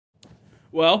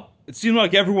Well, it seemed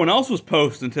like everyone else was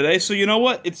posting today, so you know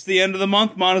what? It's the end of the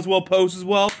month, might as well post as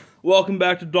well. Welcome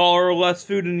back to Dollar or Less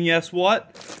Food, and yes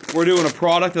what? We're doing a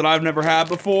product that I've never had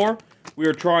before. We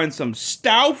are trying some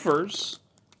Stauffer's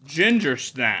ginger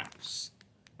snaps.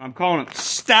 I'm calling it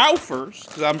Stauffers,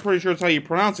 because I'm pretty sure that's how you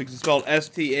pronounce it, because it's spelled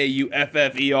S-T-A-U-F-F-E-R-S.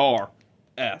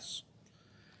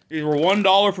 These were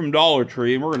 $1 from Dollar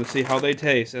Tree, and we're going to see how they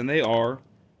taste, and they are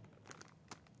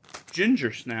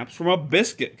ginger snaps from a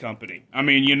biscuit company. I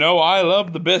mean, you know I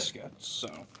love the biscuits,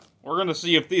 so we're going to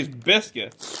see if these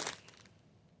biscuits...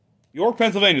 York,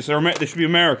 Pennsylvania, so they should be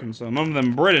American, so none of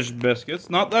them British biscuits.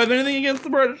 Not that I have anything against the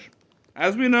British.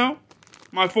 As we know,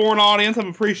 my foreign audience, I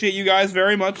appreciate you guys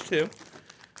very much, too.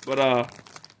 But,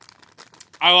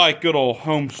 I like good old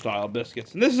home-style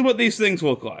biscuits. And this is what these things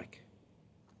look like.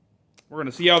 We're going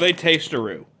to see how they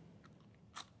taste-a-roo.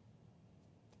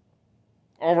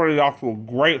 Already off to a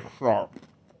great start.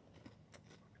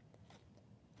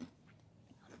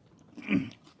 Put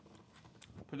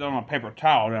that on a paper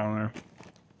towel down there.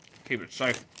 Keep it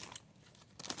safe.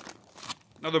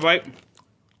 Another bite.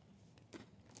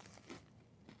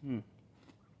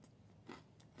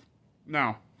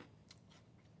 Now,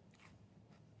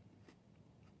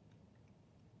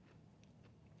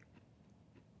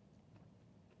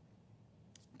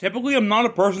 typically I'm not a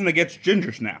person that gets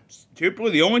ginger snaps. Typically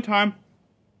the only time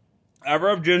I ever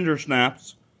have ginger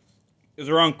snaps is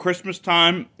around Christmas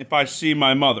time if I see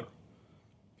my mother.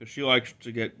 Because she likes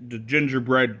to get the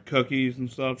gingerbread cookies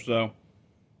and stuff, so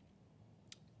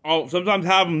I'll sometimes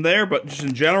have them there, but just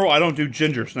in general, I don't do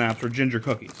ginger snaps or ginger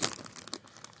cookies.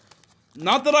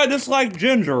 Not that I dislike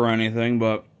ginger or anything,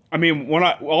 but I mean,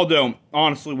 although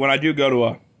honestly, when I do go to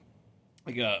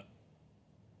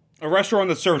a restaurant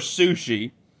that serves sushi,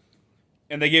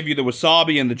 and they give you the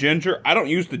wasabi and the ginger, I don't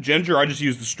use the ginger, I just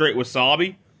use the straight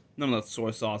wasabi. None of that soy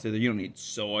sauce either. You don't need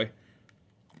soy.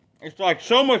 It's like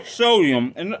so much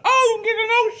sodium, and oh, you get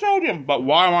no sodium. But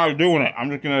why am I doing it? I'm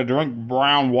just gonna drink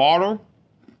brown water.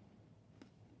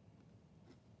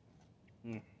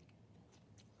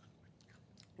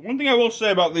 One thing I will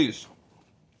say about these.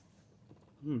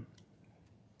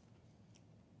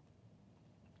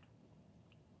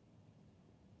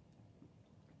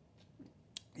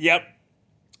 Yep,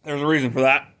 there's a reason for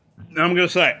that. And I'm gonna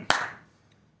say,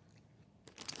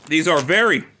 these are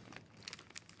very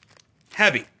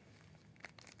heavy.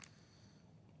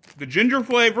 The ginger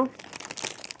flavor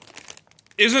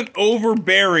isn't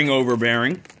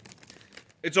overbearing.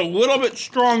 It's a little bit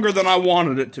stronger than I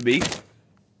wanted it to be.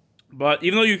 But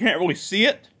even though you can't really see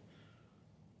it,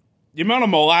 the amount of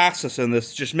molasses in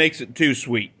this just makes it too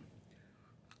sweet.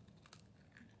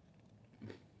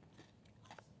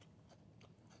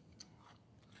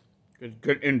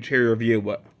 Good interior view,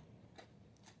 but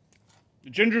the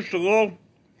ginger's a little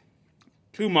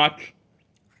too much.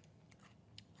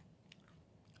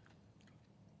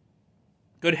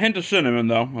 Good hint of cinnamon,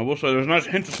 though. I will say there's a nice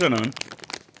hint of cinnamon.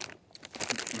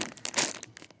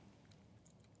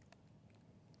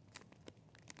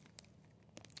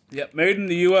 Yep, made in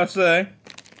the USA.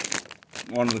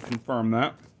 Wanted to confirm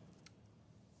that.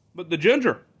 But the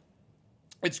ginger,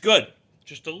 it's good.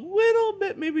 Just a little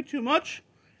bit, maybe too much.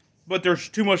 But there's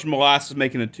too much molasses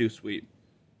making it too sweet.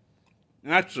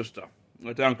 And that's just a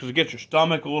let down because it gets your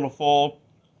stomach a little full.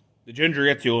 The ginger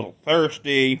gets you a little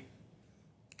thirsty.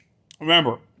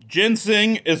 Remember,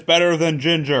 ginseng is better than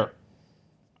ginger.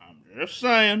 I'm just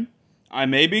saying. I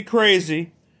may be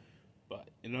crazy, but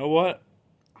you know what?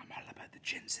 I'm all about the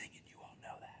ginseng, and you all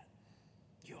know that.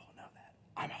 You all know that.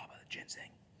 I'm all about the ginseng.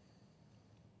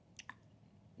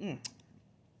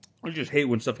 I just hate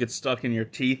when stuff gets stuck in your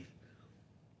teeth.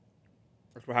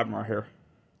 That's what happened right here.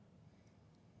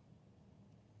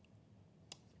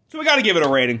 So we got to give it a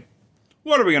rating.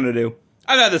 What are we going to do?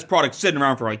 I've had this product sitting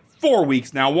around for like 4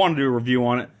 weeks now. Wanted to do a review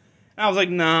on it. And I was like,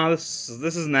 nah, this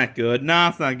isn't that good. Nah,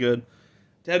 it's not good.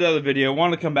 Did another video.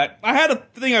 Wanted to come back. I had a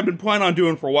thing I've been planning on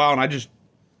doing for a while, and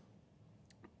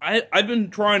I've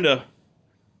been trying to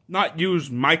not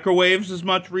use microwaves as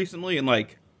much recently, and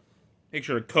like make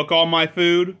sure to cook all my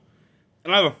food.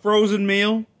 And I have a frozen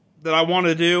meal that I want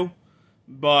to do,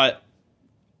 but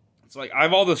it's like I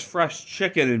have all this fresh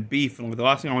chicken and beef, and like, the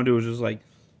last thing I want to do is just like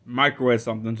microwave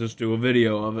something, just do a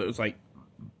video of it. It's like,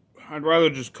 I'd rather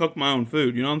just cook my own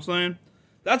food, you know what I'm saying?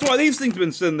 That's why these things have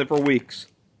been sitting there for weeks.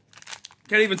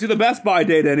 Can't even see the Best Buy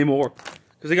date anymore,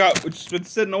 because it's been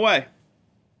sitting away.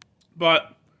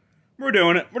 But we're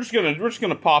doing it. We're just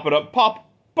gonna pop it up. Pop,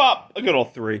 a good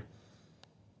old 3.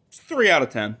 It's 3 out of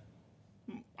 10.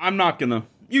 I'm not gonna,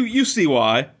 you see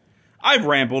why. I've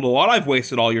rambled a lot, I've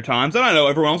wasted all your times, and I know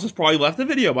everyone else has probably left the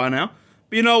video by now.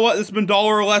 But you know what? It's been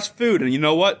Dollar or Less Food, and you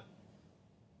know what?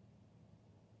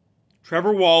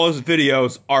 Trevor Wallace's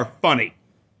videos are funny.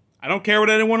 I don't care what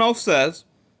anyone else says.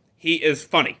 He is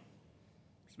funny.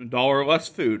 It's been $1 or Less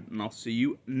Food, and I'll see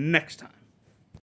you next time.